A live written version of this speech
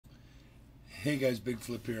Hey guys, Big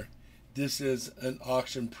Flip here. This is an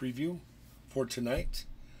auction preview for tonight.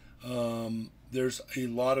 There's a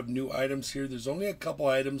lot of new items here. There's only a couple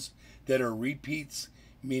items that are repeats,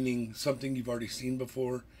 meaning something you've already seen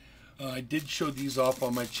before. I did show these off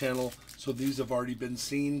on my channel, so these have already been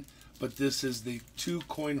seen, but this is the 2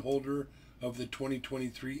 coin holder of the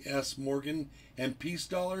 2023 S Morgan and Peace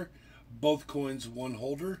dollar. Both coins 1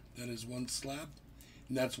 holder, that is 1 slab,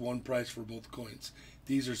 and that's 1 price for both coins.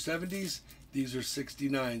 These are 70s, these are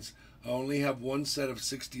 69s. I only have 1 set of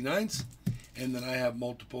 69s, and then I have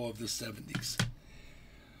multiple of the 70s.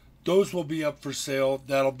 Those will be up for sale.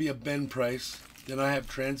 That'll be a bin price. Then I have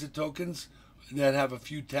transit tokens that have a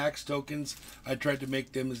few tax tokens. I tried to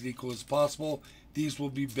make them as equal as possible. These will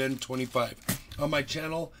be bin 25. On my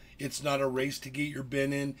channel, it's not a race to get your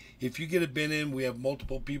bin in. If you get a bin in, we have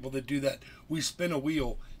multiple people that do that. We spin a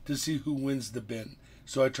wheel to see who wins the bin.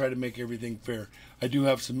 So I try to make everything fair. I do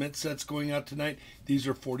have some mint sets going out tonight. These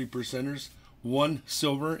are 40%ers, 1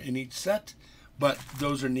 silver in each set, but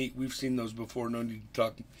those are neat. We've seen those before. No need to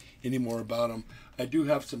talk any more about them. I do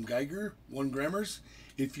have some Geiger 1 grammers.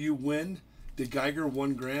 If you win the Geiger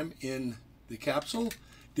 1 gram in the capsule,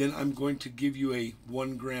 then I'm going to give you a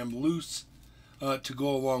 1 gram loose to go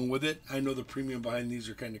along with it. I know the premium behind these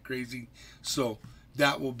are kind of crazy, so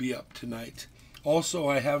that will be up tonight. Also,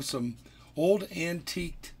 I have some old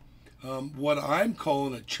antiqued, what I'm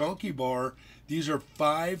calling a chunky bar. These are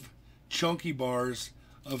 5 chunky bars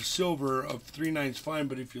of silver of 3/9 fine,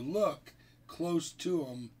 but if you look close to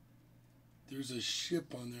them, there's a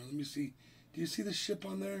ship on there. Let me see. Do you see the ship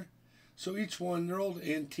on there? So each one, they're old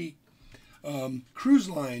antique cruise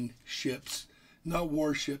line ships, not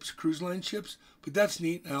warships, cruise line ships, but that's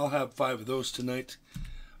neat. I'll have 5 of those tonight.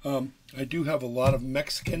 I do have a lot of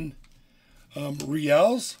Mexican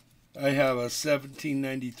reals. I have a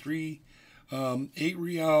 1793 8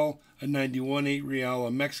 real, a 91 8 real,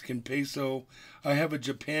 a Mexican peso. I have a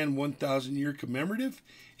Japan 1,000 year commemorative.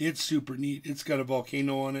 It's super neat. It's got a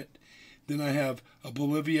volcano on it. Then I have a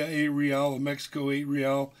Bolivia 8 real, a Mexico 8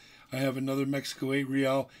 real. I have another Mexico 8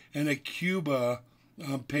 real, and a Cuba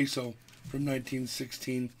peso from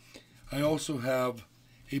 1916. I also have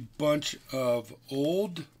a bunch of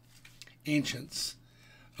old ancients.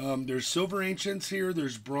 There's silver ancients here.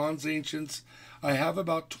 There's bronze ancients. I have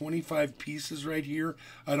about 25 pieces right here.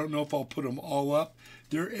 I don't know if I'll put them all up.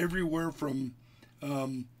 They're everywhere from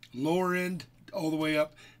lower end all the way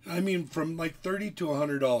up. I mean, from like $30 to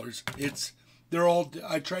 $100. They're all.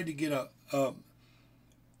 I tried to get a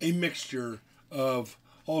mixture of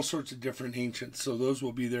all sorts of different ancients. So those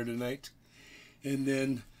will be there tonight. And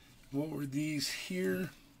then what were these here?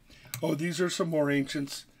 Oh, these are some more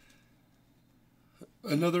ancients.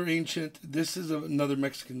 Another ancient. This is another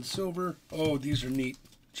Mexican silver. Oh, these are neat.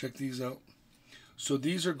 Check these out. So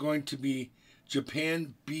these are going to be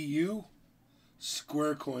Japan BU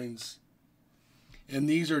square coins. And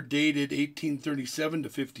these are dated 1837 to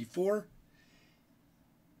 54.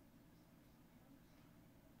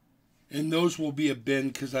 And those will be a bin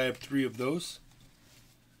because I have 3 of those.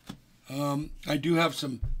 I do have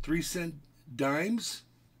some 3-cent dimes,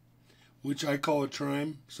 which I call a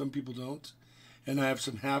trime. Some people don't. And I have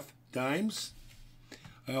some half dimes.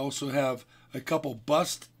 I also have a couple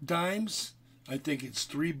bust dimes. I think it's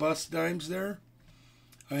 3 bust dimes there.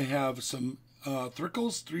 I have some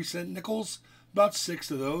thrickles, 3-cent nickels, about 6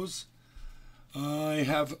 of those. I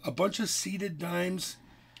have a bunch of seeded dimes,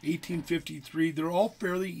 1853. They're all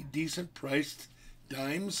fairly decent priced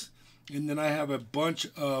dimes. And then I have a bunch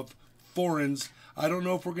of foreigns. I don't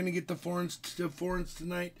know if we're going to get the foreigns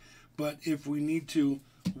tonight, but if we need to,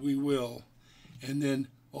 we will. And then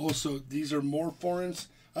also, these are more foreigns.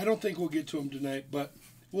 I don't think we'll get to them tonight, but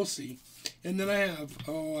we'll see. And then I have,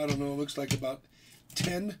 I don't know, it looks like about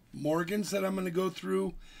 10 Morgans that I'm going to go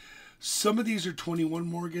through. Some of these are 21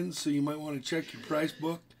 Morgans, so you might want to check your price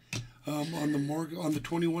book on the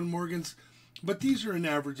 21 Morgans. But these are an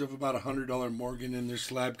average of about $100 Morgan in their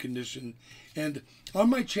slab condition. And on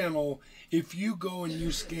my channel, if you go and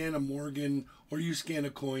you scan a Morgan or you scan a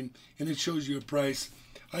coin and it shows you a price,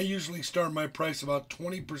 I usually start my price about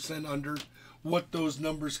 20% under what those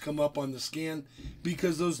numbers come up on the scan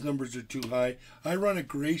because those numbers are too high. I run a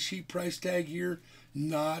gray sheet price tag here,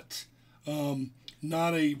 not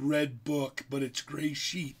a red book, but it's gray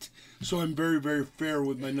sheet. So I'm very, very fair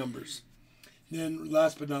with my numbers. Then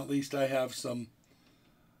last but not least, I have some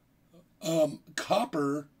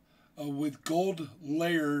copper with gold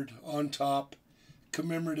layered on top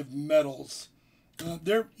commemorative medals.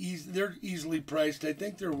 They're easily priced. I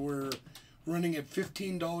think we're running at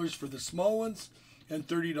 $15 for the small ones and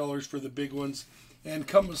 $30 for the big ones. and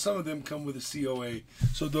some of them come with a COA,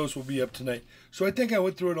 so those will be up tonight. So I think I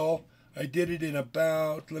went through it all. I did it in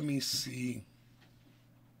about, let me see.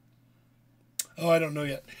 Oh, I don't know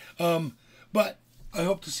yet. But I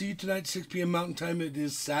hope to see you tonight, 6 p.m. Mountain Time. It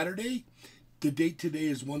is Saturday. The date today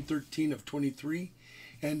is 1/13 of 23.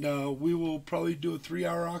 And we will probably do a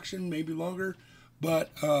 3-hour auction, maybe longer.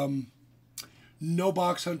 But no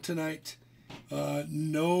box hunt tonight.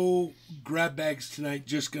 No grab bags tonight.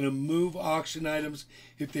 Just going to move auction items.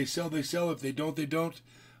 If they sell, they sell. If they don't, they don't.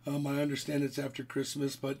 I understand it's after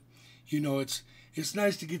Christmas, but you know it's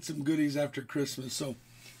nice to get some goodies after Christmas. So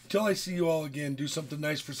until I see you all again, do something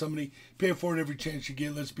nice for somebody. Pay it forward every chance you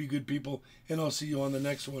get. Let's be good people, and I'll see you on the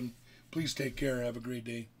next one. Please take care. Have a great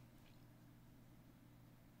day.